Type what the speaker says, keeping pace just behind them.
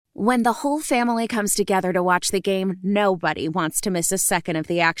When the whole family comes together to watch the game, nobody wants to miss a second of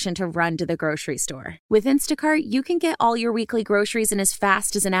the action to run to the grocery store. With Instacart, you can get all your weekly groceries in as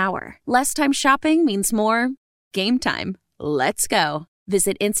fast as an hour. Less time shopping means more game time. Let's go.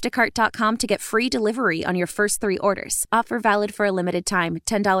 Visit instacart.com to get free delivery on your first 3 orders. Offer valid for a limited time.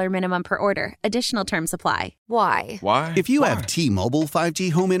 $10 minimum per order. Additional terms apply. Why? If you have T-Mobile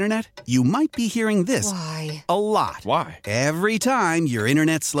 5G home internet, you might be hearing this Why? a lot. Why? Every time your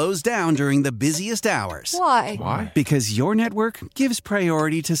internet slows down during the busiest hours. Why? Because your network gives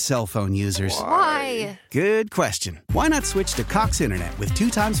priority to cell phone users. Why? Good question. Why not switch to Cox Internet with 2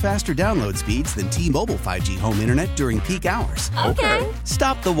 times faster download speeds than T-Mobile 5G home internet during peak hours? Okay.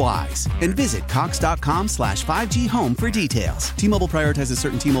 Stop the whys and visit cox.com/5G home for details. T-Mobile prioritizes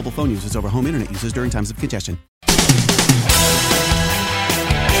certain T-Mobile phone users over home internet users during times of congestion.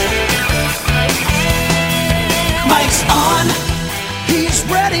 Mike's on. He's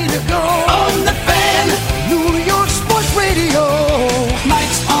ready to go. On the Fan. New York Sports Radio.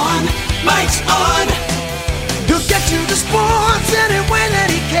 Mike's on. Mike's on. He'll get you the sports any way that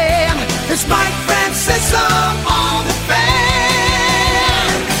he can. It's Mike Francesa on the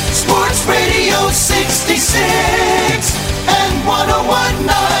Fan. Sports Radio 66 and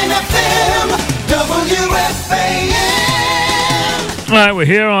 101.9 FM. WFAN. All right, we're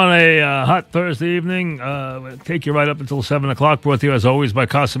here on a hot Thursday evening. We'll take you right up until 7 o'clock. Brought to you, as always, by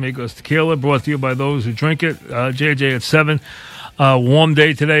Casamigos Tequila. Brought to you by those who drink it. JJ at 7. Warm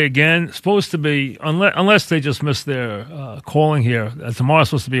day today again. Supposed to be, unless they just missed their calling here, tomorrow's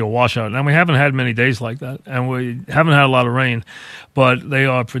supposed to be a washout. Now, we haven't had many days like that, and we haven't had a lot of rain. But they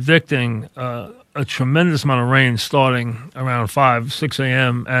are predicting a tremendous amount of rain starting around 5, 6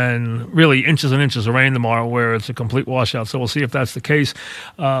 a.m. and really inches and inches of rain tomorrow where it's a complete washout. So we'll see if that's the case.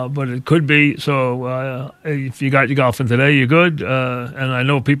 But it could be. So if you got your golfing today, you're good. And I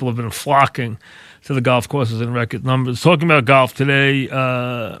know people have been flocking to the golf courses in record numbers. Talking about golf today,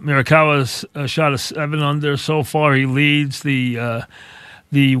 Morikawa's shot a 7 under so far. He leads the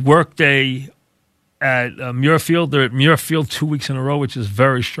workday at Muirfield. They're at Muirfield 2 weeks in a row, which is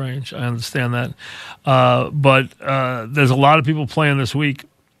very strange. I understand that. But there's a lot of people playing this week.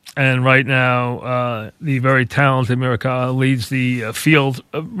 And right now, the very talented Morikawa leads the field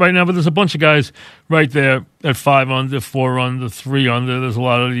right now. But there's a bunch of guys right there at 5 under, 4 under, 3 under. There's a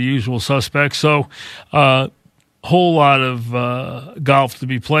lot of the usual suspects. So whole lot of golf to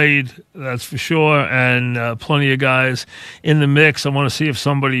be played, that's for sure. And plenty of guys in the mix. I want to see if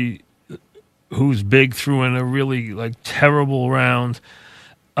somebody who's big threw in a really terrible round.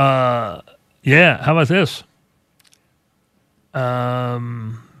 How about this?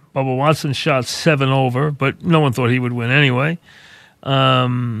 Bubba Watson shot 7 over, but no one thought he would win anyway. I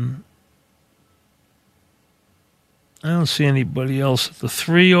don't see anybody else at the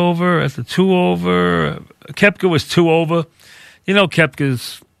 3 over, at the 2 over. Koepka was 2 over. You know,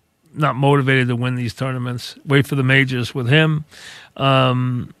 Koepka's not motivated to win these tournaments. Wait for the majors with him.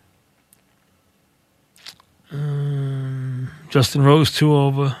 Justin Rose 2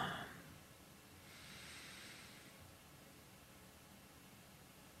 over.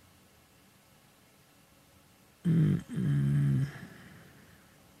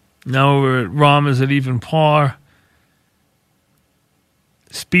 Now we're at Rahm at even par.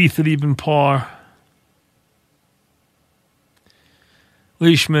 Spieth at even par.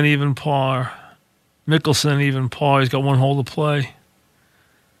 Leishman even par. Mickelson even par. He's got 1 hole to play.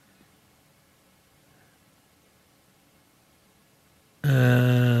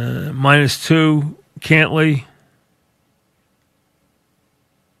 -2, Cantley.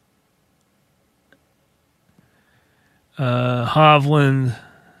 Hovland,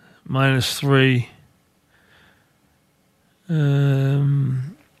 -3.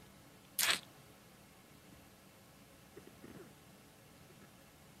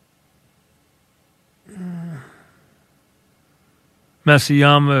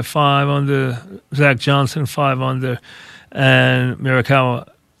 Matsuyama 5 under, Zach Johnson 5 under, and Morikawa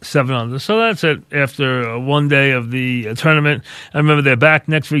 7 under. So that's it after 1 day of the tournament. I remember they're back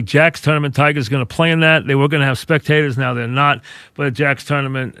next week. Jack's tournament, Tiger's going to play in that. They were going to have spectators. Now they're not. But Jack's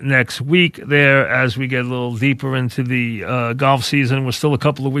tournament next week there as we get a little deeper into the golf season. We're still a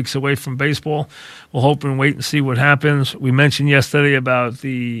couple of weeks away from baseball. We'll hope and wait and see what happens. We mentioned yesterday about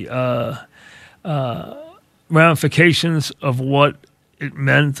the ramifications of what it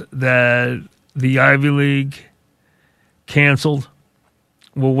meant that the Ivy League canceled.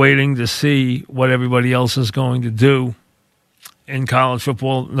 We're waiting to see what everybody else is going to do in college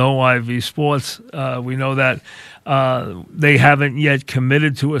football. No Ivy sports. We know that they haven't yet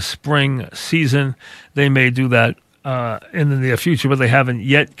committed to a spring season. They may do that in the near future, but they haven't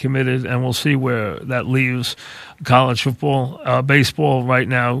yet committed, and we'll see where that leaves college football. Baseball right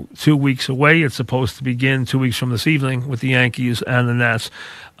now, 2 weeks away. It's supposed to begin 2 weeks from this evening with the Yankees and the Nats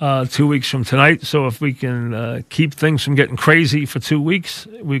 2 weeks from tonight. So if we can keep things from getting crazy for 2 weeks,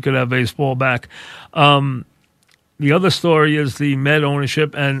 we could have baseball back. The other story is the Met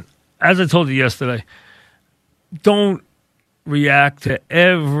ownership, and as I told you yesterday, don't react to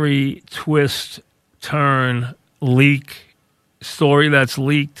every twist, turn, leak, story that's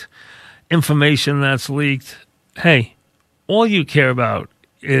leaked, information that's leaked. Hey, all you care about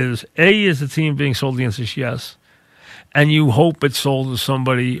is, A, is the team being sold against us? Yes. And you hope it's sold to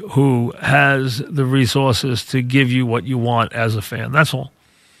somebody who has the resources to give you what you want as a fan. That's all.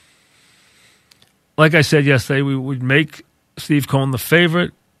 Like I said yesterday, we would make Steve Cohen the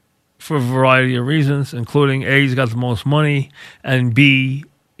favorite for a variety of reasons, including A, he's got the most money, and B,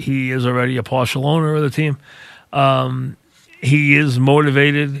 he is already a partial owner of the team. He is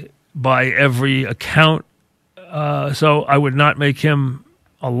motivated by every account. So I would not make him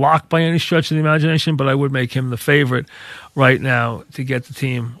a lock by any stretch of the imagination, but I would make him the favorite right now to get the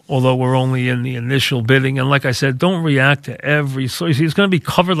team, although we're only in the initial bidding. And like I said, don't react to every story. It's going to be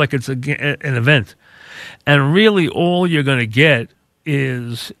covered like it's an event. And really all you're going to get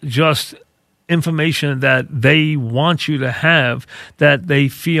is just information that they want you to have that they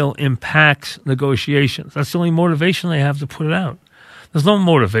feel impacts negotiations. That's the only motivation they have to put it out. There's no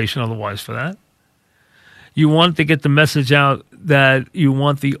motivation otherwise for that. You want to get the message out that you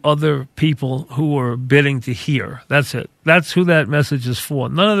want the other people who are bidding to hear. That's it. That's who that message is for.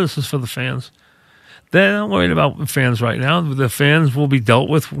 None of this is for the fans. They're not worried about the fans right now. The fans will be dealt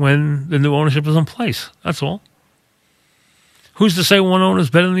with when the new ownership is in place. That's all. Who's to say one owner is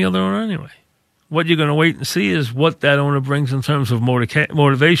better than the other owner anyway? What you're going to wait and see is what that owner brings in terms of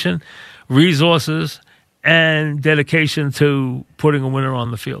motivation, resources, and dedication to putting a winner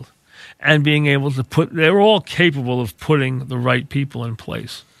on the field. And being able to they're all capable of putting the right people in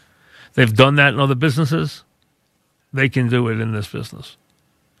place. They've done that in other businesses. They can do it in this business.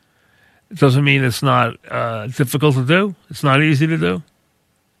 It doesn't mean it's not difficult to do. It's not easy to do.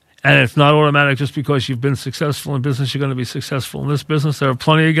 And it's not automatic just because you've been successful in business, you're going to be successful in this business. There are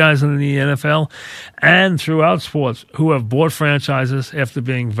plenty of guys in the NFL and throughout sports who have bought franchises after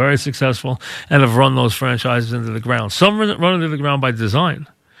being very successful and have run those franchises into the ground. Some run into the ground by design,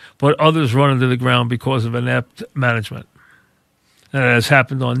 but others run into the ground because of inept management. And it has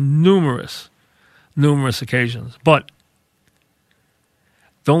happened on numerous occasions. But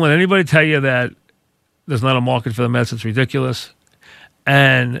don't let anybody tell you that there's not a market for the Mets. It's ridiculous.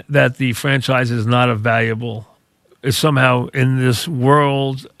 And that the franchise is not as valuable is somehow in this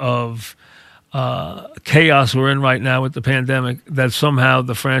world of chaos we're in right now with the pandemic, that somehow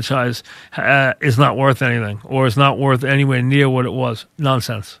the franchise is not worth anything or is not worth anywhere near what it was.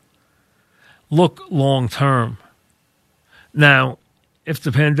 Nonsense. Look long term. Now, if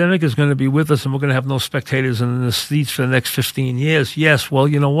the pandemic is going to be with us and we're going to have no spectators in the seats for the next 15 years, yes, well,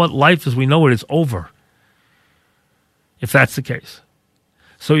 you know what? Life as we know it is over, if that's the case.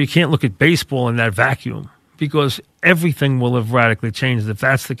 So you can't look at baseball in that vacuum because everything will have radically changed if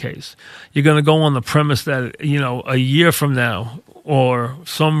that's the case. You're going to go on the premise that, a year from now or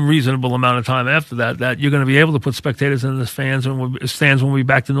some reasonable amount of time after that you're going to be able to put spectators in the stands when we'll be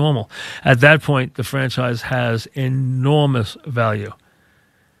back to normal. At that point, the franchise has enormous value.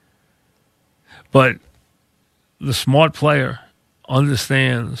 But the smart player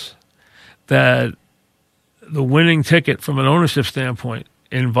understands that the winning ticket from an ownership standpoint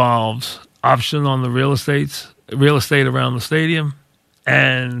involves option on the real estate around the stadium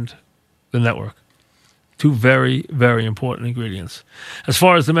and the network. Two very, very important ingredients. As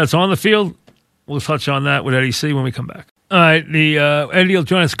far as the Mets on the field, we'll touch on that with Eddie C when we come back. All right, Eddie will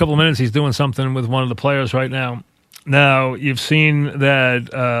join us in a couple of minutes. He's doing something with one of the players right now. Now, you've seen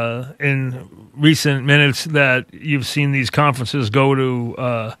that in recent minutes that you've seen these conferences go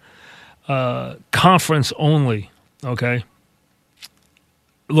to conference only, okay?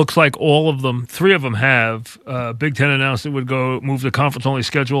 Looks like all of them, 3 of them have. Big Ten announced it would move the conference-only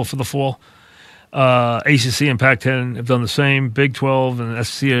schedule for the fall. ACC and Pac-10 have done the same. Big 12 and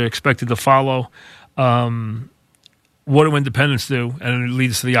SEC are expected to follow. What do independents do? And it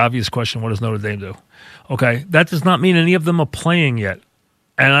leads to the obvious question, what does Notre Dame do? Okay, that does not mean any of them are playing yet.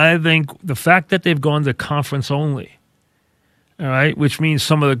 And I think the fact that they've gone to conference only, all right, which means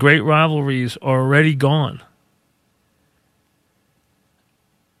some of the great rivalries are already gone.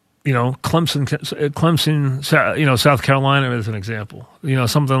 Clemson, South Carolina as an example.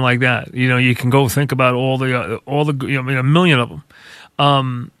 Something like that. You can go think about all the a million of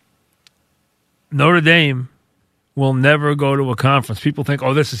them. Notre Dame will never go to a conference. People think,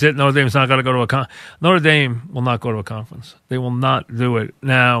 oh, this is it. Notre Dame's not going to go to a conference. Notre Dame will not go to a conference. They will not do it.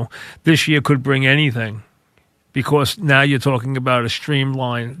 Now, this year could bring anything because now you're talking about a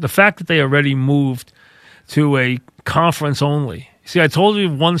streamline. The fact that they already moved to a conference only. See, I told you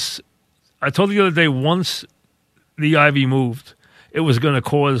the other day, once the Ivy moved, it was going to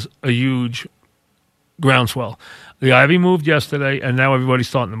cause a huge groundswell. The Ivy moved yesterday, and now everybody's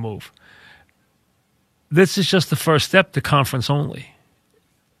starting to move. This is just the first step to conference only.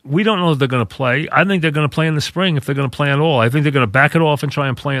 We don't know if they're going to play. I think they're going to play in the spring if they're going to play at all. I think they're going to back it off and try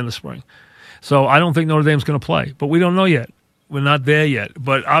and play in the spring. So I don't think Notre Dame's going to play. But we don't know yet. We're not there yet.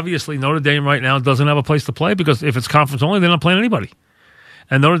 But obviously Notre Dame right now doesn't have a place to play because if it's conference only, they're not playing anybody.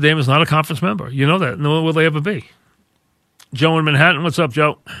 And Notre Dame is not a conference member. You know that. Nor will they ever be. Joe in Manhattan. What's up,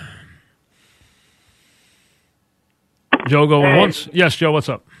 Joe? Joe going once? Yes, Joe, what's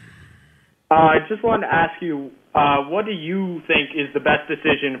up? I just wanted to ask you, what do you think is the best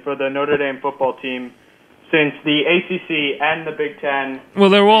decision for the Notre Dame football team since the ACC and the Big Ten? Well,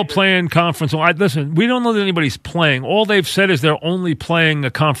 they're all playing conference. Listen, we don't know that anybody's playing. All they've said is they're only playing a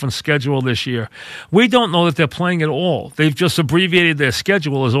conference schedule this year. We don't know that they're playing at all. They've just abbreviated their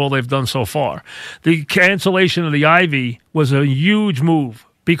schedule is all they've done so far. The cancellation of the Ivy was a huge move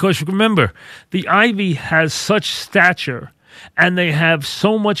because, remember, the Ivy has such stature and they have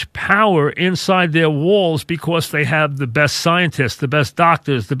so much power inside their walls because they have the best scientists, the best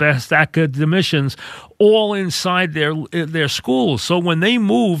doctors, the best academicians, all inside their schools. So when they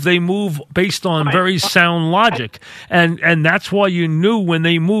move based on very sound logic. And that's why you knew when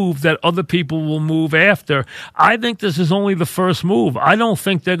they moved that other people will move after. I think this is only the first move. I don't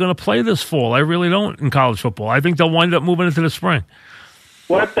think they're going to play this fall. I really don't in college football. I think they'll wind up moving into the spring.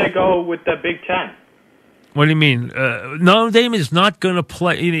 What if they go with the Big Ten? What do you mean? Notre Dame is not going to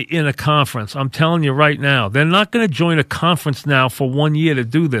play in a conference. I'm telling you right now. They're not going to join a conference now for 1 year to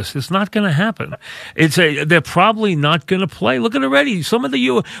do this. It's not going to happen. They're probably not going to play. Look at already.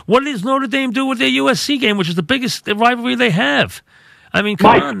 What does Notre Dame do with their USC game, which is the biggest rivalry they have? I mean,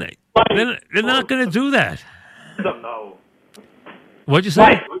 come on. They're not going to do that. No. What'd you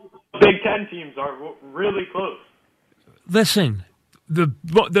say? Big Ten teams are really close. Listen.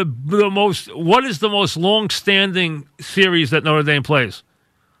 What is the most long-standing series that Notre Dame plays?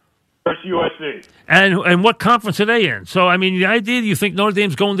 Versus USC. And what conference are they in? So, I mean, the idea you think Notre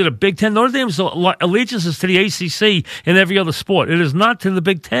Dame's going to the Big Ten, Notre Dame's allegiance is to the ACC in every other sport. It is not to the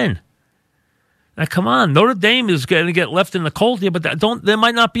Big Ten. Now, come on. Notre Dame is going to get left in the cold here, but there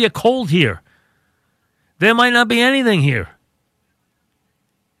might not be a cold here. There might not be anything here.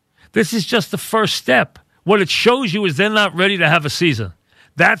 This is just the first step. What it shows you is they're not ready to have a season.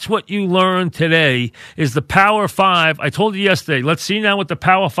 That's what you learned today is the Power 5. I told you yesterday, let's see now what the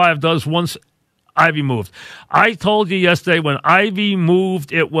Power 5 does once Ivy moved. I told you yesterday when Ivy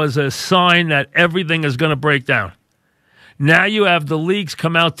moved, it was a sign that everything is going to break down. Now you have the leagues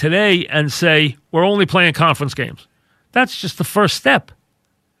come out today and say, we're only playing conference games. That's just the first step.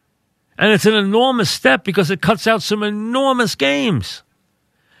 And it's an enormous step because it cuts out some enormous games.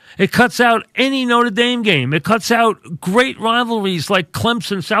 It cuts out any Notre Dame game. It cuts out great rivalries like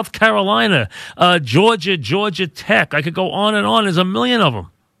Clemson, South Carolina, Georgia, Georgia Tech. I could go on and on. There's a million of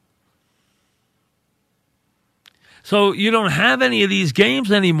them. So you don't have any of these games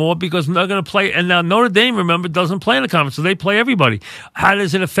anymore because they're going to play. And now Notre Dame, remember, doesn't play in the conference, so they play everybody. How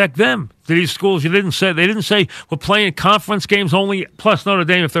does it affect them? To these schools, they didn't say we're playing conference games only plus Notre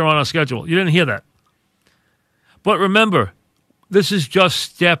Dame if they're on our schedule. You didn't hear that. But remember, this is just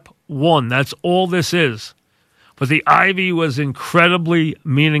step one. That's all this is. But the Ivy was incredibly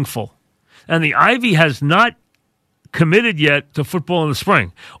meaningful. And the Ivy has not committed yet to football in the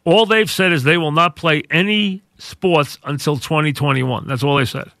spring. All they've said is they will not play any sports until 2021. That's all they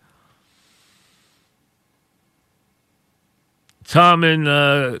said. Tom in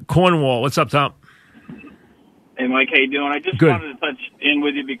Cornwall. What's up, Tom? Hey, Mike, how you doing? I just wanted to touch in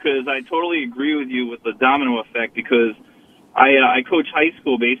with you because I totally agree with you with the domino effect because I coach high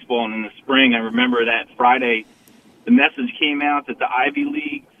school baseball, and in the spring, I remember that Friday, the message came out that the Ivy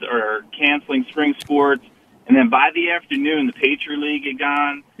Leagues are canceling spring sports, and then by the afternoon, the Patriot League had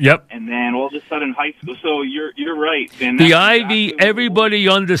gone. Yep. And then all of a sudden, high school. So you're right. And the Ivy, everybody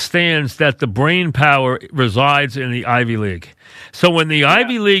understands that the brain power resides in the Ivy League. So when the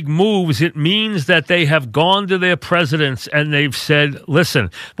Ivy League moves, it means that they have gone to their presidents and they've said, listen,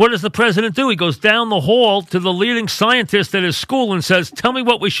 what does the president do? He goes down the hall to the leading scientist at his school and says, tell me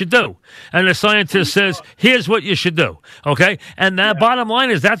what we should do. And the scientist says, here's what you should do. Okay? And that bottom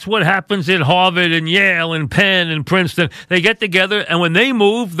line is that's what happens in Harvard and Yale and Penn and Princeton. They get together, and when they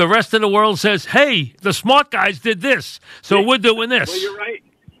move, the rest of the world says, hey, the smart guys did this, so we're doing this. Well, you're right.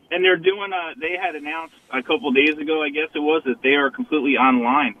 And they're doing. They had announced a couple of days ago, I guess it was, that they are completely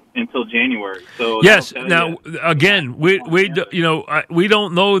online until January. So yes. Now, again, we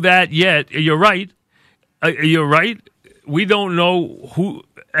don't know that yet. You're right. You're right. We don't know who,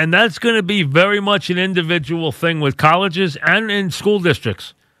 and that's going to be very much an individual thing with colleges and in school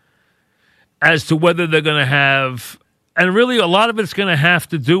districts as to whether they're going to have, and really a lot of it's going to have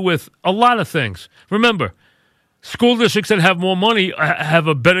to do with a lot of things. Remember, school districts that have more money have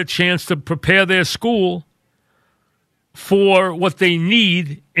a better chance to prepare their school for what they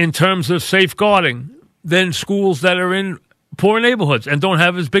need in terms of safeguarding than schools that are in poor neighborhoods and don't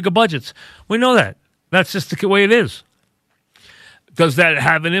have as big a budgets. We know that. That's just the way it is. Does that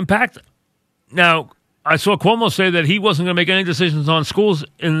have an impact? Now, I saw Cuomo say that he wasn't going to make any decisions on schools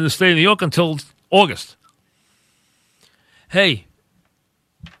in the state of New York until August. Hey,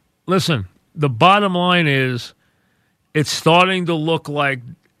 listen, the bottom line is, it's starting to look like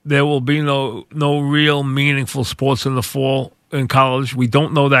there will be no real meaningful sports in the fall in college. We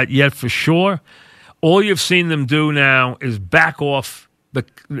don't know that yet for sure. All you've seen them do now is back off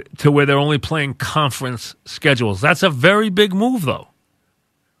to where they're only playing conference schedules. That's a very big move, though.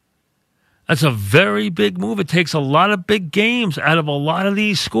 That's a very big move. It takes a lot of big games out of a lot of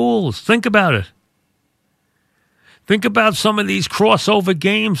these schools. Think about it. Think about some of these crossover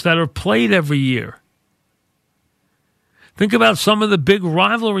games that are played every year. Think about some of the big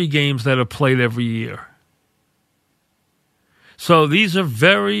rivalry games that are played every year. So these are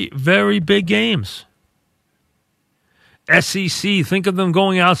very, very big games. SEC, think of them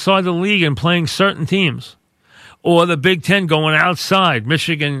going outside the league and playing certain teams. Or the Big Ten going outside,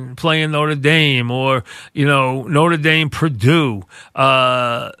 Michigan playing Notre Dame, or, Notre Dame, Purdue,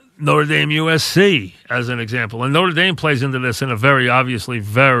 Notre Dame, USC, as an example. And Notre Dame plays into this in a very, obviously,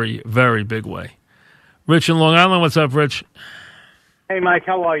 very, very big way. Rich in Long Island, what's up, Rich? Hey, Mike,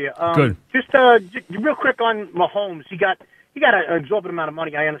 how are you? Good. Just real quick on Mahomes. He got an exorbitant amount of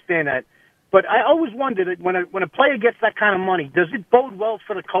money. I understand that, but I always wondered when a player gets that kind of money, does it bode well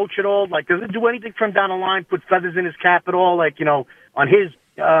for the coach at all? Like, does it do anything for him down the line? Put feathers in his cap at all? Like, on his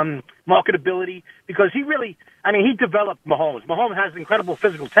marketability? Because he developed Mahomes. Mahomes has incredible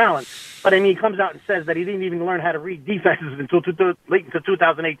physical talent, but he comes out and says that he didn't even learn how to read defenses until late into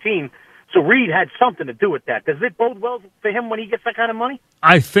 2018. So Reed had something to do with that. Does it bode well for him when he gets that kind of money?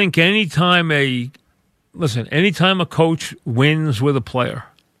 I think anytime a coach wins with a player,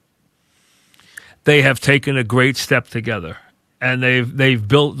 they have taken a great step together, and they've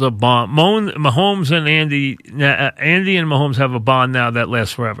built the bond. Mahomes and Andy and Mahomes have a bond now that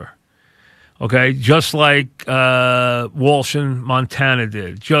lasts forever. Okay, just like Walsh and Montana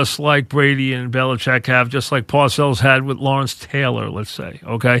did, just like Brady and Belichick have, just like Parcells had with Lawrence Taylor, let's say,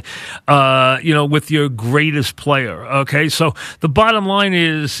 okay? With your greatest player, okay? So the bottom line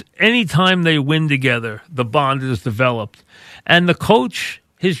is anytime they win together, the bond is developed. And the coach,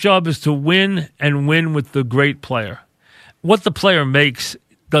 his job is to win and win with the great player. What the player makes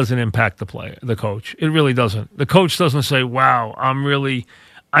doesn't impact the coach. It really doesn't. The coach doesn't say, wow,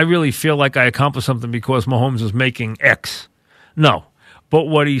 I really feel like I accomplished something because Mahomes is making X. No. But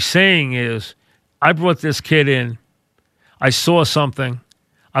what he's saying is, I brought this kid in. I saw something.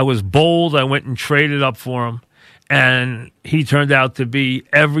 I was bold. I went and traded up for him. And he turned out to be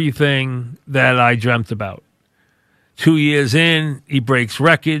everything that I dreamt about. 2 years in, he breaks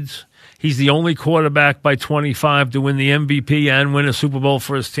records. He's the only quarterback by 25 to win the MVP and win a Super Bowl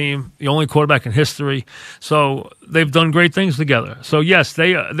for his team. The only quarterback in history. So they've done great things together. So yes,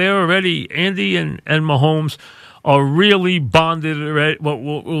 they're already, Andy and Mahomes are really bonded. What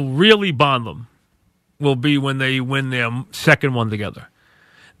will really bond them will be when they win their second one together.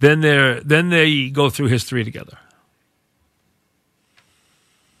 Then they go through history together.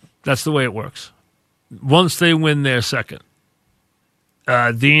 That's the way it works. Once they win their second.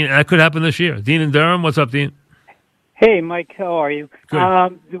 Dean, that could happen this year. Dean in Durham, what's up, Dean? Hey, Mike, how are you? Good.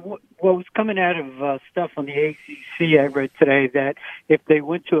 What was coming out of stuff on the ACC, I read today that if they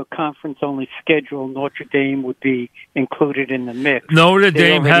went to a conference-only schedule, Notre Dame would be included in the mix. Notre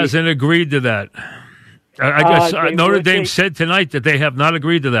Dame hasn't agreed to that. I guess Notre Dame said tonight that they have not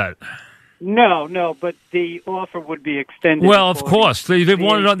agreed to that. No, but the offer would be extended. Well, of course, they've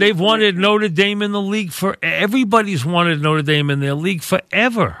wanted Notre Dame in the league for. Everybody's wanted Notre Dame in their league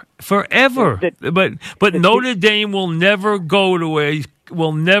forever. But Notre Dame will never go to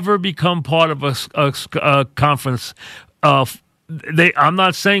will never become part of a conference. I'm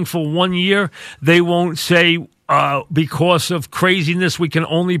not saying for 1 year. They won't say. Because of craziness, we can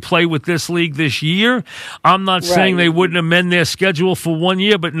only play with this league this year. I'm not saying they wouldn't amend their schedule for 1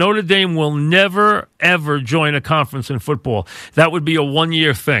 year, but Notre Dame will never, ever join a conference in football. That would be a 1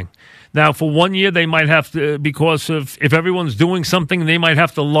 year thing. Now, for 1 year, they might have to, because of if everyone's doing something, they might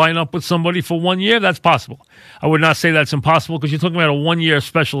have to line up with somebody for 1 year. That's possible. I would not say that's impossible because you're talking about a 1 year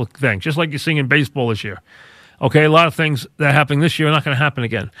special thing, just like you're seeing in baseball this year. Okay, a lot of things that are happening this year are not going to happen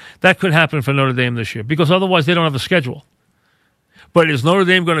again. That could happen for Notre Dame this year because otherwise they don't have a schedule. But is Notre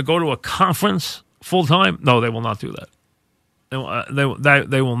Dame going to go to a conference full time? No, they will not do that.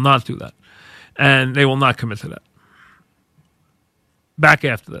 They will not do that, and they will not commit to that. Back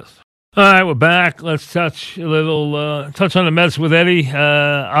after this. All right, we're back. Let's touch on the Mets with Eddie.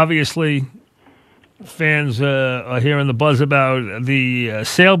 Obviously, fans are hearing the buzz about the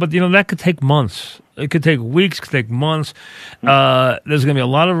sale, but that could take months. It could take weeks, could take months. There's going to be a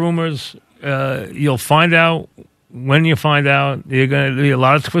lot of rumors. You'll find out when you find out. You're going to be a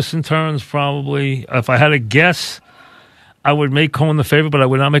lot of twists and turns, probably. If I had to guess, I would make Cohen the favorite, but I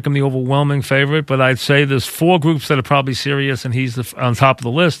would not make him the overwhelming favorite. But I'd say there's 4 groups that are probably serious, and he's on top of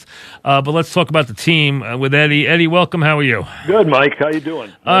the list. But let's talk about the team with Eddie. Eddie, welcome. How are you? Good, Mike. How you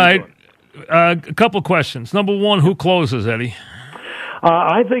doing? All right. A couple questions. Number one, who closes, Eddie?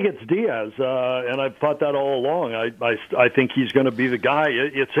 I think it's Diaz, and I've thought that all along. I think he's going to be the guy.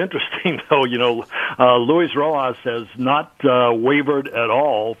 It's interesting, though. Luis Rojas has not wavered at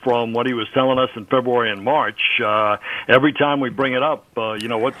all from what he was telling us in February and March. Every time we bring it up,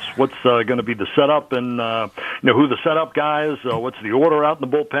 what's going to be the setup, and who the setup guys, what's the order out in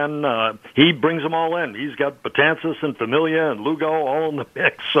the bullpen. He brings them all in. He's got Betances and Familia and Lugo all in the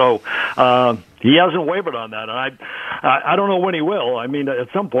mix. So he hasn't wavered on that, and I don't know when he will. I mean,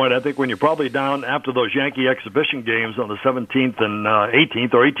 at some point, I think when you're probably down after those Yankee exhibition games on the 17th and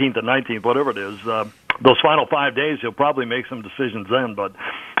 18th, or 18th and 19th, whatever it is, those final 5 days, he'll probably make some decisions then. But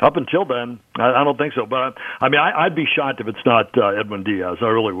up until then, I don't think so. But I'd be shocked if it's not Edwin Diaz. I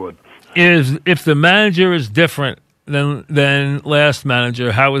really would. If the manager is different than last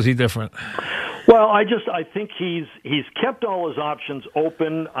manager, how is he different? Well, I think he's kept all his options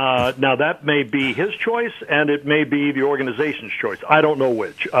open. Now, that may be his choice, and it may be the organization's choice. I don't know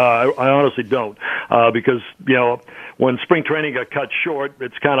which. I honestly don't, because when spring training got cut short,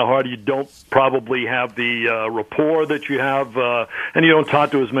 it's kind of hard. You don't probably have the rapport that you have, and you don't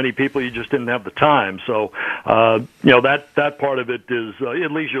talk to as many people. You just didn't have the time. So, that part of it is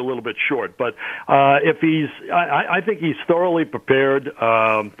it leaves you a little bit short. But if I think he's thoroughly prepared.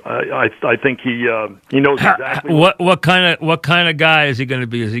 I think he knows exactly what kind of guy is he going to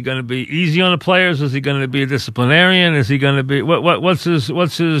be? Is he going to be easy on the players? Is he going to be a disciplinarian? Is he going to be what's his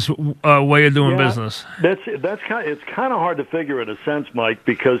way of doing business? It's kind of hard to figure in a sense, Mike,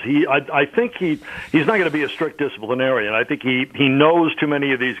 because I think he's not going to be a strict disciplinarian. I think he knows too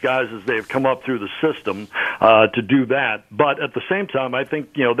many of these guys as they've come up through the system to do that. But at the same time, I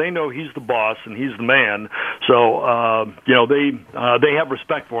think they know he's the boss and he's the man. So they have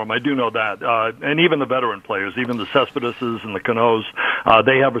respect for him. I do know that. And even the veteran players, even the Cespedes and the Canoes,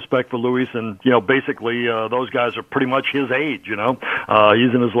 they have respect for Luis, and basically those guys are pretty much his age. He's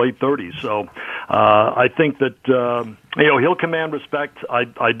in his late 30s, so I think that he'll command respect.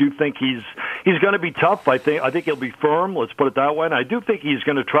 I do think he's going to be tough. I think he'll be firm. Let's put it that way. And I do think he's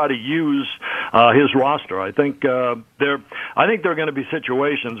going to try to use his roster. I think there are going to be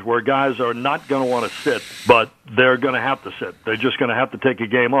situations where guys are not going to want to sit, but they're going to have to sit. They're just going to have to take a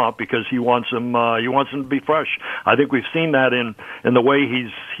game off because he wants them to be fresh. I think we've seen that in the way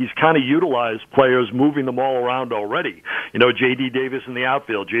he's kind of utilized players, moving them all around already. J.D. Davis in the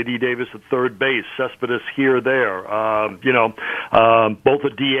outfield, J.D. Davis at third base, Cespedes here, there. Both a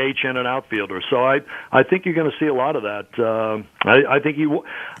DH and an outfielder. So I think you're going to see a lot of that. I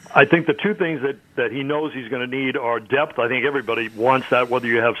think the two things that he knows he's going to need are depth. I think everybody wants that, whether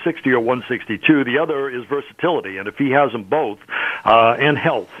you have 60 or 162. The other is versatility, and if he has them both, and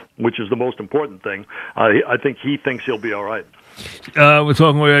health, which is the most important thing, I think he thinks he'll be all right. We're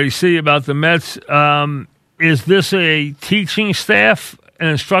talking with ADC about the Mets. Is this a teaching staff, an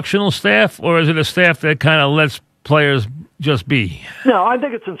instructional staff, or is it a staff that kind of lets players just be? No, I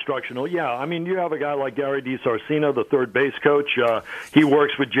think it's instructional. Yeah, I mean, you have a guy like Gary DiSarcina, the third base coach. He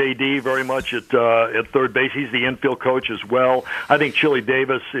works with JD very much at third base. He's the infield coach as well. I think Chili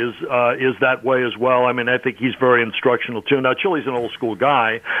Davis is that way as well. I mean, I think he's very instructional too. Now, Chili's an old school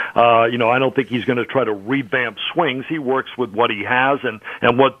guy. I don't think he's going to try to revamp swings. He works with what he has and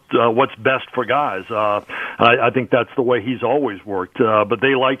what's best for guys. I think that's the way he's always worked. But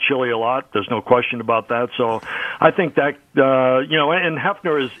they like Chili a lot. There's no question about that. So I think that, and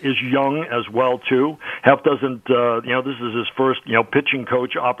Hefner is young as well, too. Hef doesn't, this is his first, pitching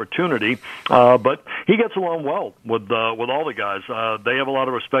coach opportunity. But he gets along well with all the guys. They have a lot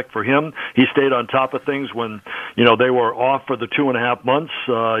of respect for him. He stayed on top of things when, they were off for the 2.5 months,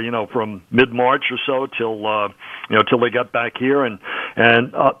 from mid-March or so till they got back here. And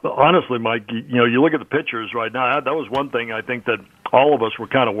honestly, Mike, you look at the pitchers right now, that was one thing I think that all of us were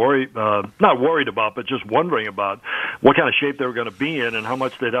kind of not worried about, but just wondering about what kind of shape they were going to be in and how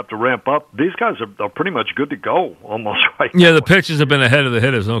much they'd have to ramp up. These guys are pretty much good to go almost right now. Yeah, the pitchers have been ahead of the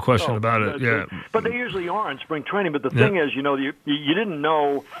hitters, no question about it. Yeah, but they usually are in spring training. But the thing is, you didn't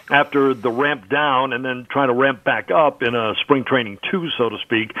know after the ramp down and then trying to ramp back up in a spring training 2, so to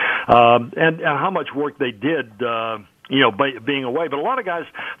speak, and how much work they did. By being away. But a lot of guys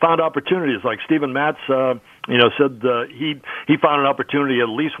found opportunities. Like Steven Matz, said he found an opportunity at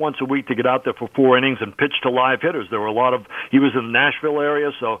least once a week to get out there for 4 innings and pitch to live hitters. There were he was in the Nashville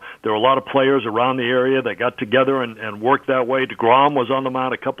area, so there were a lot of players around the area that got together and worked that way. DeGrom was on the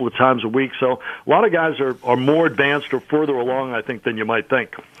mound a couple of times a week. So a lot of guys are more advanced or further along, I think, than you might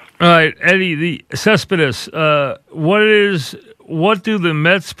think. All right, Eddie, the Cespedes, what do the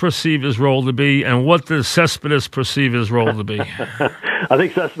Mets perceive his role to be, and what does Cespedes perceive his role to be? I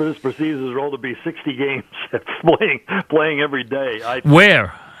think Cespedes perceives his role to be 60 games playing every day.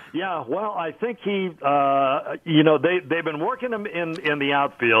 Where? Yeah, well, I think they've been working him in the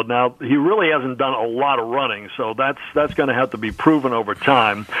outfield. Now, he really hasn't done a lot of running, so that's going to have to be proven over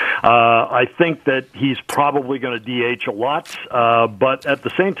time. I think that he's probably going to DH a lot, but at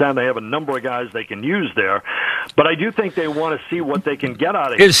the same time, they have a number of guys they can use there. But I do think they want to see what they can get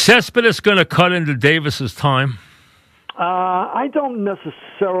out of him. Is Cespedes going to cut into Davis's time? I don't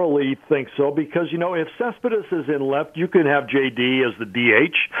necessarily think so because, if Cespedes is in left, you could have J.D. as the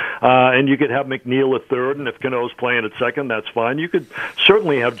DH, and you could have McNeil at third, and if Cano's playing at second, that's fine. You could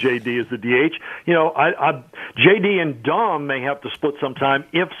certainly have J.D. as the DH. J.D. and Dom may have to split sometime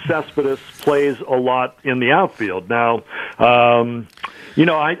if Cespedes plays a lot in the outfield. Now,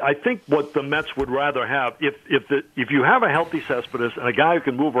 I think what the Mets would rather have, if you have a healthy Cespedes and a guy who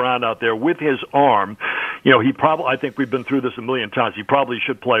can move around out there with his arm, I think we've been through this a million times. He probably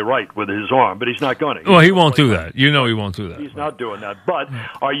should play right with his arm, but he's not going to. Well, he won't do that. He won't do that. He's not doing that. But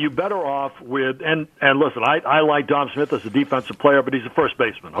are you better off with, and listen, I like Dom Smith as a defensive player, but he's a first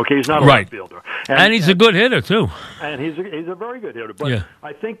baseman, okay? He's not a right fielder. And he's a good hitter, too. And he's a very good hitter. But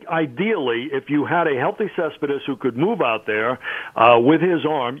I think ideally, if you had a healthy Cespedes who could move out there with his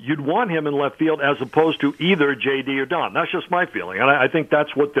arm, you'd want him in left field as opposed to either J.D. or Dom. That's just my feeling. And I think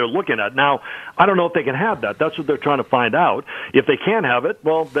that's what they're looking at. Now, I don't know if they can have that. That's what they're trying to find out. If they can't have it,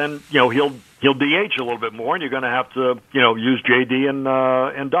 well, then he'll DH a little bit more, and you're going to have to use JD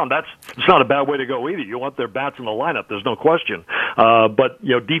and Dom. It's not a bad way to go either. You want their bats in the lineup. There's no question. But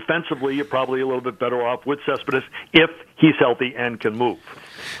defensively, you're probably a little bit better off with Cespedes if he's healthy and can move.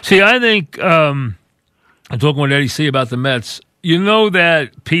 See, I think I'm talking with Eddie C about the Mets. You know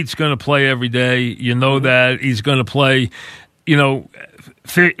that Pete's going to play every day. You know that he's going to play.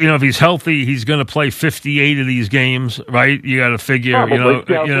 If he's healthy, he's going to play 58 of these games, right? You got to figure, probably,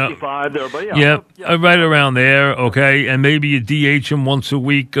 55 there, but right around there, okay. And maybe you DH him once a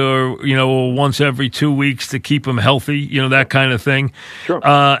week, or once every 2 weeks to keep him healthy, that kind of thing. Sure.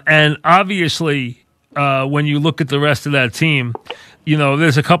 And obviously, when you look at the rest of that team,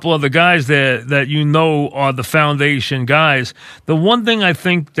 there's a couple other guys there that are the foundation guys. The one thing I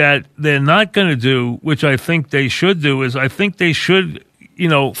think that they're not going to do, which I think they should do, is I think they should,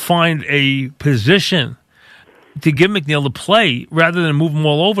 find a position to give McNeil to play rather than move him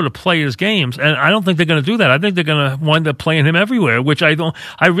all over to play his games. And I don't think they're going to do that. I think they're going to wind up playing him everywhere, which I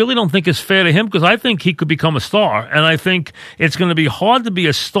really don't think is fair to him because I think he could become a star. And I think it's going to be hard to be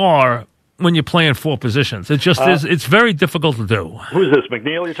a star when you're playing 4 positions. It just is. It's very difficult to do. Who's this,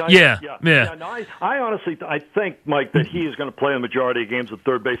 McNeil you're talking about? Yeah. No, I honestly think, Mike, that he is going to play the majority of games at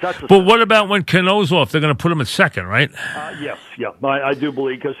third base. But what about when Cano's off? They're going to put him at second, right? Yes. I do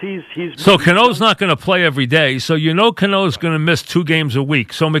believe because he's So Cano's not going to play every day, so Cano's going to miss 2 games a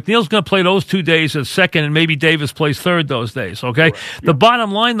week. So McNeil's going to play those 2 days at second, and maybe Davis plays third those days, okay? Right. The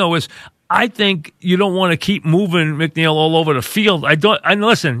bottom line, though, is I think you don't want to keep moving McNeil all over the field.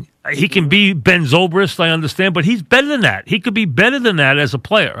 Listen, he can be Ben Zobrist, I understand, but he's better than that. He could be better than that as a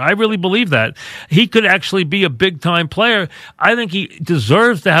player. I really believe that. He could actually be a big-time player. I think he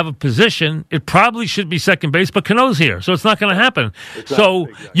deserves to have a position. It probably should be second base, but Cano's here, so it's not going to happen. Exactly.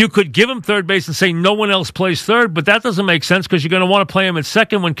 You could give him third base and say no one else plays third, but that doesn't make sense because you're going to want to play him at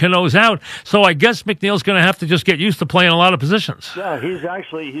second when Cano's out. So I guess McNeil's going to have to just get used to playing a lot of positions. Yeah,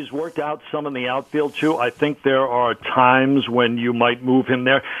 he's worked out some in the outfield, too. I think there are times when you might move him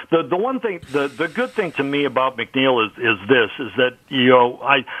there. The one thing, the good thing to me about McNeil is that,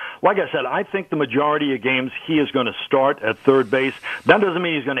 like I said, I think the majority of games he is going to start at third base. That doesn't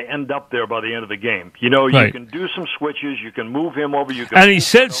mean he's going to end up there by the end of the game. You can do some switches, you can move him over. And he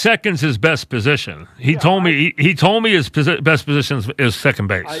said second's his best position. He told me his best position is second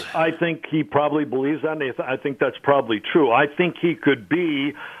base. I think he probably believes that, and I think that's probably true. I think he could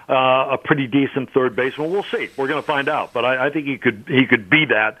be a pretty decent third baseman. We'll see. We're going to find out. But I think he could be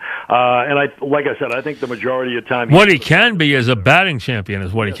that. And like I said, I think the majority of the time what he can be is a batting champion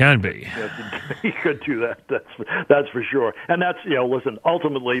is what he can be. Yes, he could do that. That's for sure. And that's listen.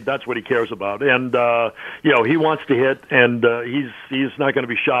 Ultimately, that's what he cares about. And he wants to hit, and he's not going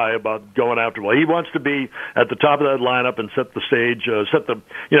to be shy about going after. Well, he wants to be at the top of that lineup and set the stage, set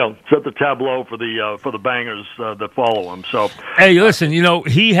the tableau for the bangers that follow him. So hey, listen,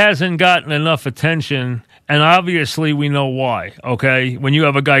 he hasn't gotten enough attention. And obviously, we know why, okay? When you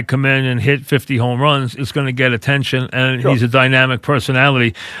have a guy come in and hit 50 home runs, it's going to get attention, and He's a dynamic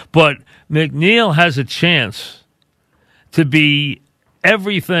personality. But McNeil has a chance to be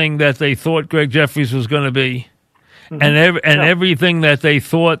everything that they thought Greg Jeffries was going to be and everything that they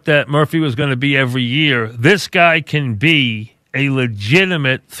thought that Murphy was going to be every year. This guy can be a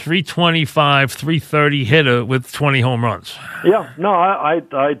legitimate 325, 330 hitter with 20 home runs. Yeah, no, I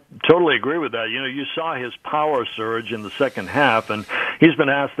totally agree with that. You saw his power surge in the second half, and he's been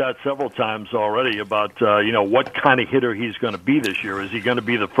asked that several times already about, what kind of hitter he's going to be this year. Is he going to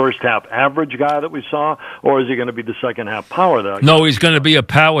be the first half average guy that we saw, or is he going to be the second half power guy? No, he's going to be a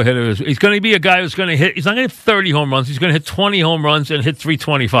power hitter. He's going to be a guy who's going to hit. He's not going to hit 30 home runs. He's going to hit 20 home runs and hit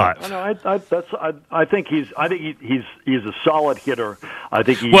 325. I think he's a solid hitter. I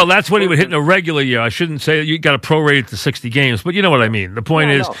think well, that's what he would hit in a regular year. I shouldn't say you got to prorate it to 60 games, but you know what I mean. The point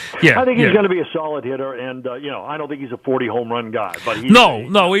is, I think he's going to be a solid hitter, and I don't think he's a 40 home run guy. But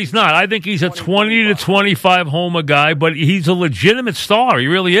no, he's not. I think he's a 20 to 25 homer guy, but he's a legitimate star. He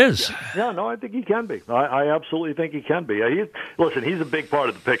really is. Yeah, no, I think he can be. I absolutely think he can be. Listen, he's a big part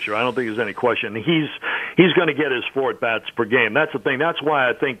of the picture. I don't think there's any question. He's going to get his 4 at-bats per game. That's the thing. That's why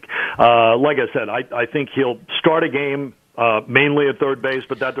I think, like I said, I think he'll start a game mainly at third base,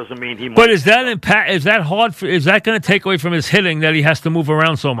 but that doesn't mean he might. But is that hard? Is that going to take away from his hitting that he has to move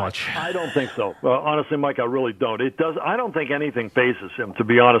around so much? I don't think so. Honestly, Mike, I really don't. It does. I don't think anything phases him, to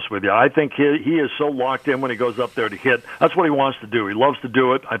be honest with you. I think he is so locked in when he goes up there to hit. That's what he wants to do. He loves to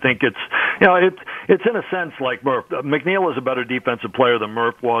do it. I think it's in a sense like Murph. McNeil is a better defensive player than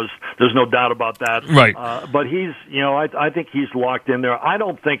Murph was. There's no doubt about that. Right. But he's, I think he's locked in there. I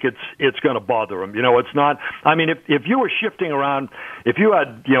don't think it's going to bother him. It's not. I mean, if you were shifting around, if you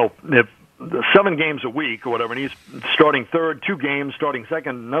had, if 7 games a week or whatever, and he's starting third 2 games, starting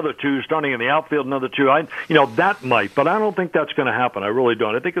second another 2, starting in the outfield another 2, that might, but I don't think that's going to happen. I really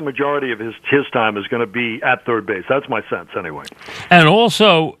don't. I think the majority of his time is going to be at third base. That's my sense anyway. And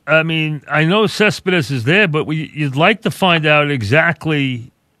also, I mean, I know Cespedes is there, but you'd like to find out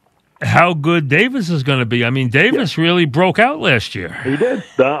exactly how good Davis is going to be. I mean, Davis really broke out last year. He did.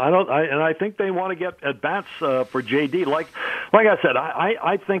 I think they want to get at bats for JD. Like I said,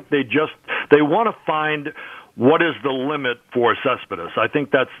 I think they want to find what is the limit for Cespedes. I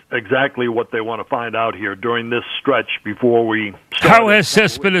think that's exactly what they want to find out here during this stretch before we start. How has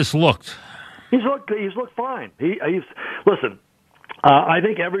Cespedes looked? He's looked fine. Listen. I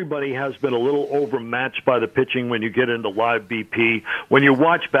think everybody has been a little overmatched by the pitching when you get into live BP. When you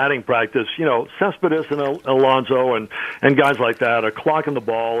watch batting practice, Cespedes and Alonso and guys like that are clocking the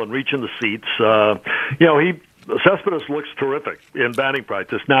ball and reaching the seats. Cespedes looks terrific in batting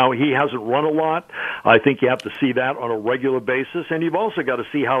practice. Now, he hasn't run a lot. I think you have to see that on a regular basis, and you've also got to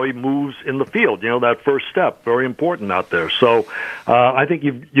see how he moves in the field. That first step, very important out there. So I think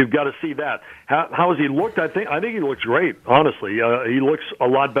you've got to see that. How has he looked? I think he looks great, honestly. He looks a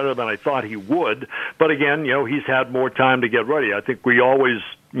lot better than I thought he would. But again, he's had more time to get ready. I think we always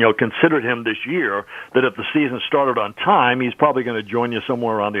considered him this year that if the season started on time, he's probably going to join you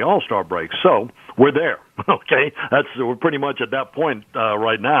somewhere around the All-Star break. So we're there. Okay, we're pretty much at that point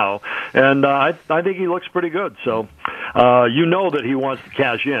right now, and I think he looks pretty good. So you know that he wants to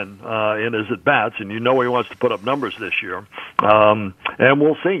cash in his at bats, and you know he wants to put up numbers this year. And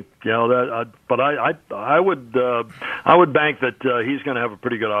we'll see. You know that, but I would bank that he's going to have a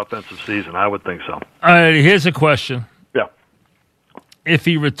pretty good offensive season. I would think so. All right, here's a question. Yeah. If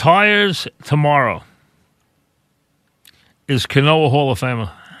he retires tomorrow, is Cano a Hall of Famer?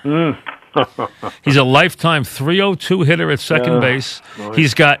 He's a lifetime 302 hitter at second base. Right.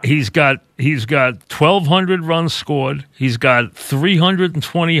 He's got 1,200 runs scored. He's got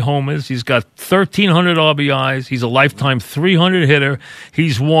 320 homers. He's got 1,300 RBIs. He's a lifetime 300 hitter.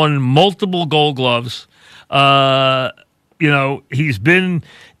 He's won multiple Gold Gloves.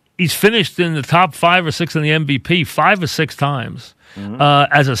 He's finished in the top 5 or 6 in the MVP 5 or 6 times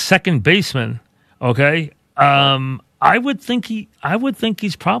as a second baseman. Okay. I would think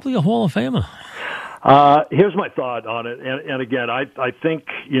he's probably a Hall of Famer. Here's my thought on it, and again, I think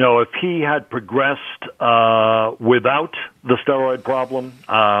if he had progressed without the steroid problem,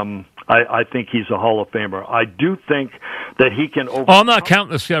 I think he's a Hall of Famer. I do think that he can overcome. I'm not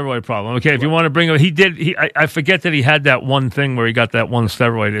counting the steroid problem. Okay, if you want to bring it, I forget that he had that one thing where he got that one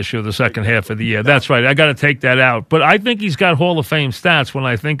steroid issue the second half of the year. That's right. I got to take that out. But I think he's got Hall of Fame stats when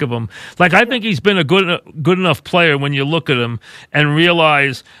I think of him. Like, I think he's been a good enough player when you look at him and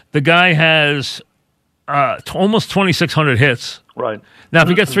realize the guy has almost 2,600 hits. Right. Now, if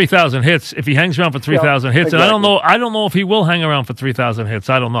he gets 3,000 hits, if he hangs around for 3,000 hits, exactly. And I don't know if he will hang around for 3,000 hits.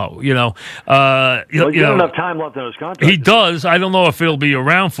 I don't know. He's got enough time left in his contract. He does. I don't know if he'll be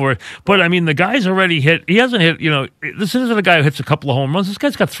around for it. But, I mean, the guy's already hit. He hasn't hit, this isn't a guy who hits a couple of home runs. This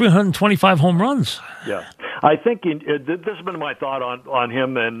guy's got 325 home runs. Yeah. I think this has been my thought on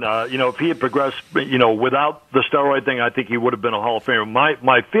him. And, if he had progressed, without the steroid thing, I think he would have been a Hall of Famer.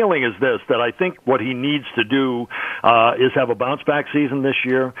 My feeling is this, that I think what he needs to do is have a bounce-back season this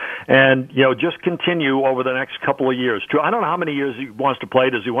year and, just continue over the next couple of years. I don't know how many years he wants to play.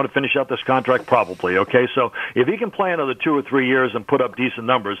 Does he want to finish out this contract? Probably. Okay, so if he can play another 2 or 3 years and put up decent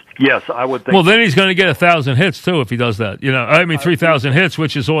numbers, yes, I would think. Well, then he's going to get 1,000 hits, too, if he does that. 3,000 hits,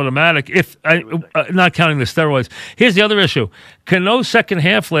 which is automatic, if not counting the steroids. Here's the other issue. Cano's second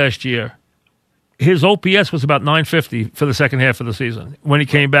half last year, his OPS was about 950 for the second half of the season. When he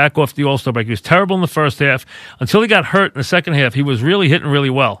came back off the All-Star break, he was terrible in the first half. Until he got hurt in the second half, he was really hitting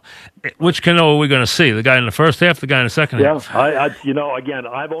really well. Which Cano are we going to see? The guy in the first half, the guy in the second half? Yeah, again,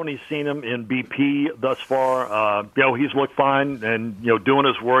 I've only seen him in BP thus far. He's looked fine and, doing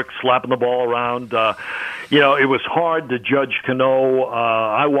his work, slapping the ball around. It was hard to judge Cano.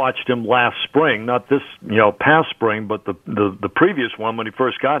 I watched him last spring, not this, past spring, but the previous one when he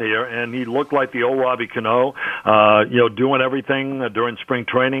first got here, and he looked like the old Robbie Cano, doing everything during spring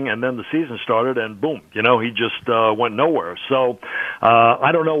training, and then the season started, and boom, he just went nowhere. So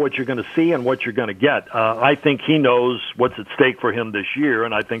I don't know what you're going to see and what you're going to get. I think he knows what's at stake for him this year,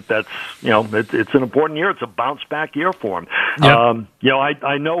 and I think that's, it's an important year. It's a bounce-back year for him. Yep.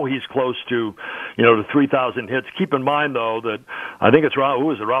 I know he's close to, to 3,000 hits. Keep in mind, though, that I think it's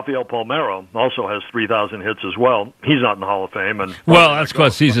Rafael Palmeiro also has 3,000 hits as well. He's not in the Hall of Fame. That's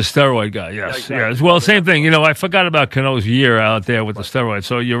because he's a steroid guy, yes. Exactly. Yeah. Well, same thing. I forgot about Cano's year out there with the steroids,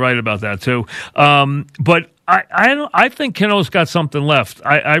 so you're right about that, too. But I think Cano's got something left.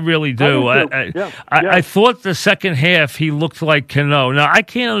 I really do. I thought the second half he looked like Cano. Now, I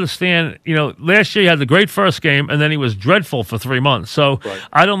can't understand, last year he had the great first game, and then he was dreadful for 3 months. So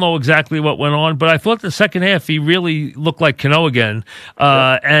I don't know exactly what went on, but I thought the second half he really looked like Cano again.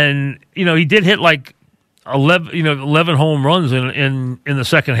 And, he did hit like 11 home runs in the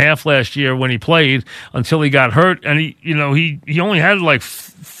second half last year when he played until he got hurt. And he only had like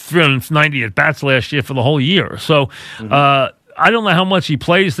 390 at bats last year for the whole year. So I don't know how much he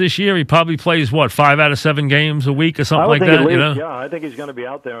plays this year. He probably plays 5 out of 7 games a week or something like that. Yeah, I think he's going to be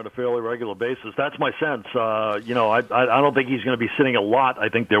out there on a fairly regular basis. That's my sense. I don't think he's going to be sitting a lot. I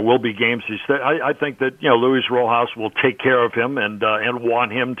think there will be games. I think that Luis Rojas will take care of him and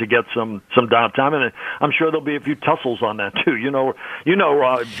want him to get some downtime, and I'm sure there'll be a few tussles on that too.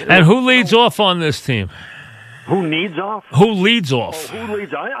 And who leads off on this team? Who needs off? Who leads off? Who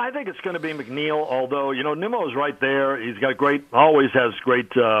leads? I think it's going to be McNeil, although, Nimmo's right there. He's got always has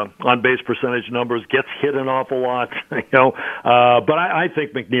great on-base percentage numbers, gets hit an awful lot, but I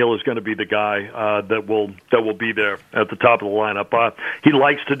think McNeil is going to be the guy that will be there at the top of the lineup. He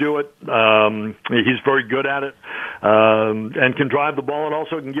likes to do it. He's very good at it, and can drive the ball and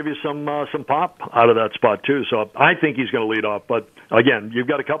also can give you some pop out of that spot, too. So I think he's going to lead off. But, again, you've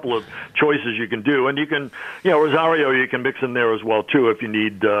got a couple of choices you can do, and you can, Rosario you can mix in there as well too if you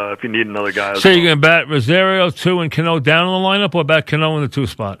need another guy. So you're going to bat Rosario 2 and Cano down in the lineup, or bat Cano in the 2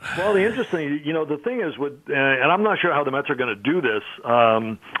 spot? Well, the interesting, the thing is with, and I'm not sure how the Mets are going to do this,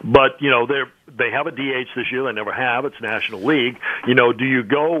 but they have a DH this year. They never have. It's National League. Do you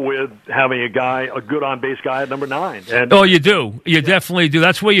go with having a good on-base guy at number 9? And you do. You definitely do.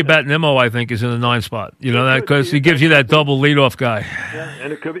 That's where you bat Nimmo, I think, is in the 9 spot. That because he gives you that double leadoff guy. Yeah,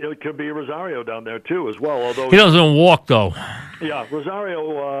 and it could be Rosario down there too as well. Although he doesn't walk though. Yeah,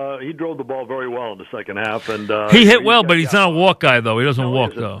 Rosario he drove the ball very well in the second half, and he hit well, but he's not a walk guy though. He doesn't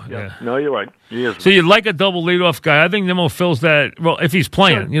walk though. Yeah. No, you're right. He isn't. So you'd like a double leadoff guy. I think Nimmo fills that. Well, if he's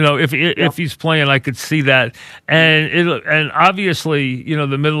playing, if he's playing, I could see that. And obviously,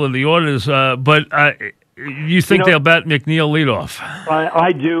 the middle of the orders. But you think they'll bat McNeil leadoff?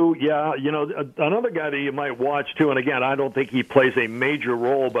 I do. Yeah. Another guy that you might watch too. And again, I don't think he plays a major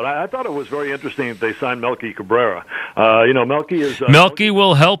role, but I thought it was very interesting that they signed Melky Cabrera. Melky is Melky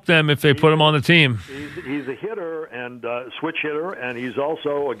will help them if they put him on the team. He's a hitter and switch hitter, and he's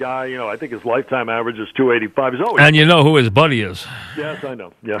also a guy. I think his lifetime average is 285. He's always and you know who his buddy is. Yes, I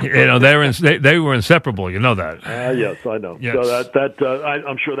know. Yeah, they were inseparable. You know that. Yes, I know. Yes. So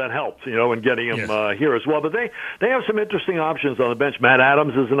I'm sure that helps. In getting him here as well. But they have some interesting options on the bench. Matt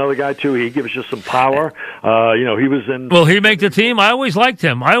Adams is another guy too. He gives you some power. He was in. Will he make the team? I always liked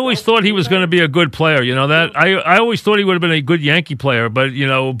him. I always thought he was going to be a good player. That I always thought he would have been a good Yankee player. But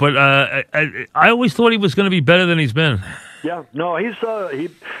I always thought he was going to be better than he's been. Yeah, no, he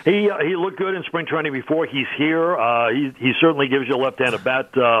looked good in spring training before he's here. He certainly gives you a left-handed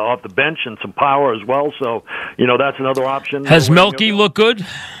bat off the bench and some power as well. So that's another option. Has Melky looked good?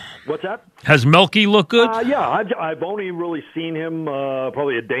 What's that? Has Melky looked good? Yeah, I've only really seen him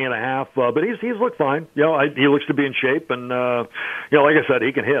probably a day and a half, but he's looked fine. He looks to be in shape, and like I said,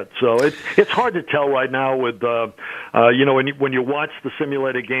 he can hit. So it's hard to tell right now with when you watch the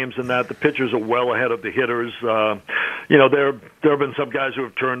simulated games and that the pitchers are well ahead of the hitters. There have been some guys who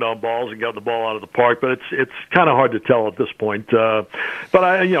have turned on balls and got the ball out of the park, but it's kind of hard to tell at this point. But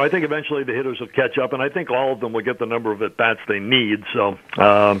I think eventually the hitters will catch up, and I think all of them will get the number of at bats they need. So.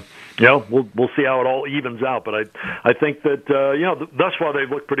 We'll see how it all evens out, but I think that thus far they've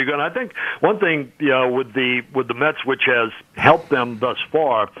looked pretty good. And I think one thing with the Mets, which has helped them thus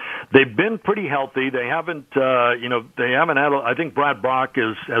far, they've been pretty healthy. They haven't had. I think Brad Bach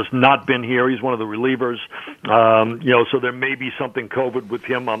has not been here. He's one of the relievers. So there may be something COVID with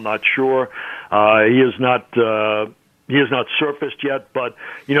him. I'm not sure. He is not. He has not surfaced yet, but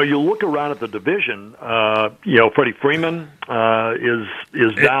you look around at the division. Freddie Freeman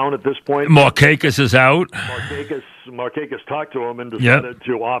is down at this point. Markakis is out. Markakis talked to him and decided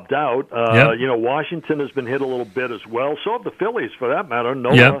to opt out. Washington has been hit a little bit as well. So have the Phillies, for that matter.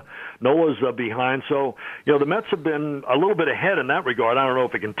 Nola's behind. So the Mets have been a little bit ahead in that regard. I don't know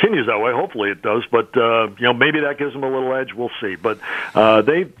if it continues that way. Hopefully it does. But maybe that gives them a little edge. We'll see. But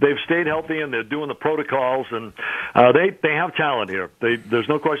they've stayed healthy and they're doing the protocols and they have talent here. There's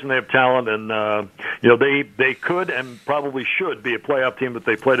no question they have talent and they could and probably should be a playoff team if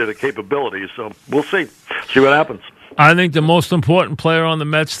they played at a capability. So we'll see what happens. I think the most important player on the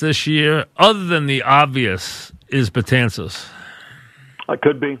Mets this year, other than the obvious, is Betances.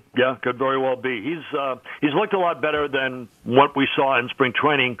 Could be, yeah, could very well be. He's looked a lot better than what we saw in spring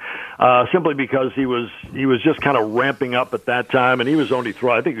training, simply because he was just kind of ramping up at that time, and he was only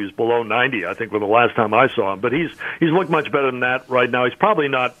I think he was below 90. I think for the last time I saw him, but he's looked much better than that right now. He's probably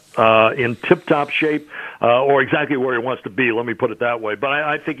not in tip-top shape or exactly where he wants to be. Let me put it that way. But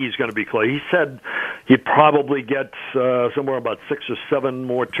I think he's going to be close. He said he'd probably get somewhere about 6 or 7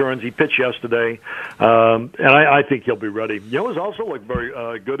 more turns. He pitched yesterday, and I think he'll be ready. He's also looked very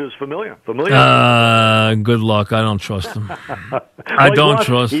good as Familia. Good luck. I don't trust him. I don't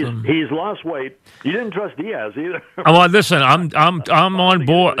trust him. He's lost weight. You didn't trust Diaz either. Listen, I'm on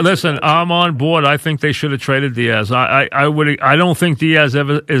board. Listen, I'm on board. I think they should have traded Diaz. I don't think Diaz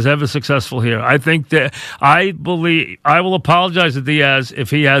is ever successful here. I think that I will apologize to Diaz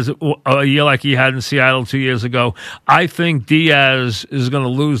if he has a year like he had in Seattle 2 years ago. I think Diaz is going to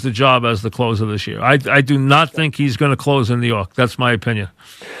lose the job as the closer this year. I do not think he's going to close in New York. That's my opinion.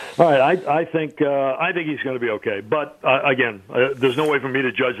 All right, I think he's going to be okay. But again, there's no way for me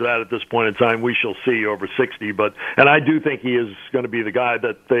to judge that at this point in time. We shall see over 60. And I do think he is going to be the guy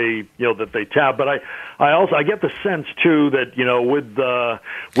that they tap. But I get the sense too that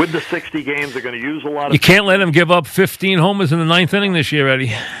with the 60 games, they're going to use a lot of. You can't let him give up 15 homers in the ninth inning this year,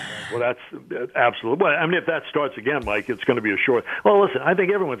 Eddie. Well, that's absolutely. Well, I mean, if that starts again, Mike, it's going to be a short. Well, listen, I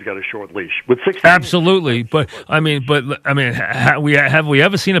think everyone's got a short leash with 16. Absolutely, but have we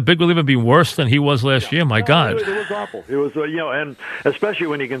ever seen a big reliever be worse than he was last year? My God, it was awful. It was, and especially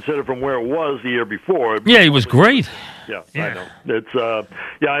when you consider from where it was the year before. Yeah, he was great. Yeah, I know. It's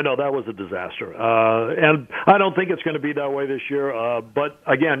I know that was a disaster, and I don't think it's going to be that way this year. But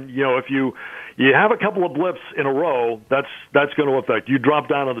again, if you have a couple of blips in a row, that's going to affect you. Drop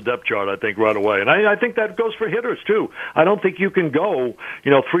down on the depth chart, I think, right away, and I think that goes for hitters too. I don't think you can go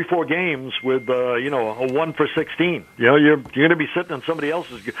 3-4 games with a 1 for 16. You're going to be sitting on somebody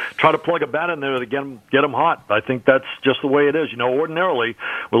else's try to plug a bat in there to get them hot. I think that's just the way it is. Ordinarily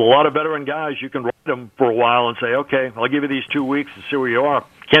with a lot of veteran guys, you can ride them for a while and say, okay, I'll give you these 2 weeks to see where you are.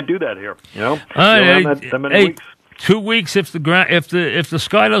 Can't do that here. That many weeks. 2 weeks if the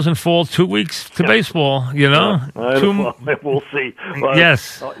sky doesn't fall. 2 weeks to baseball. We'll see.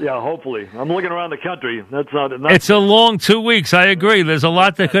 Yes. Hopefully. I'm looking around the country. That's not. It's a long 2 weeks. I agree. There's a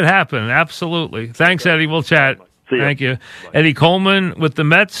lot that could happen. Absolutely. Thanks, Eddie. We'll chat. Thank you. Bye. Eddie Coleman with the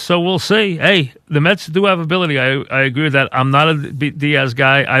Mets, so we'll see. Hey, the Mets do have ability. I agree with that. I'm not a Diaz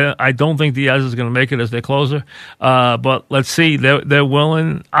guy. I don't think Diaz is going to make it as their closer. But let's see. They're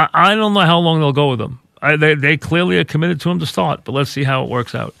willing. I don't know how long they'll go with him. They clearly are committed to him to start, but let's see how it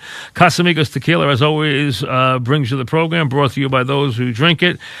works out. Casamigos Tequila, as always, brings you the program, brought to you by those who drink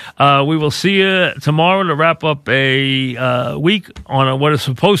it. We will see you tomorrow to wrap up a week on what is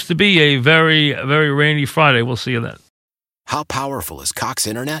supposed to be a very, very rainy Friday. We'll see you then. How powerful is Cox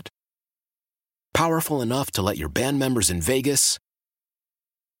Internet? Powerful enough to let your band members in Vegas,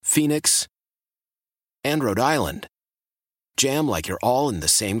 Phoenix, and Rhode Island jam like you're all in the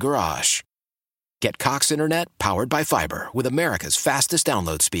same garage. Get Cox Internet powered by fiber with America's fastest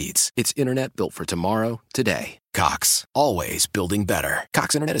download speeds. It's internet built for tomorrow, today. Cox, always building better.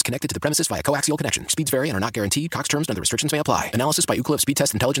 Cox Internet is connected to the premises via coaxial connection. Speeds vary and are not guaranteed. Cox terms and other restrictions may apply. Analysis by Ookla Speed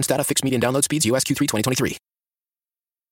Test Intelligence Data. Fixed median download speeds. US Q3 2023.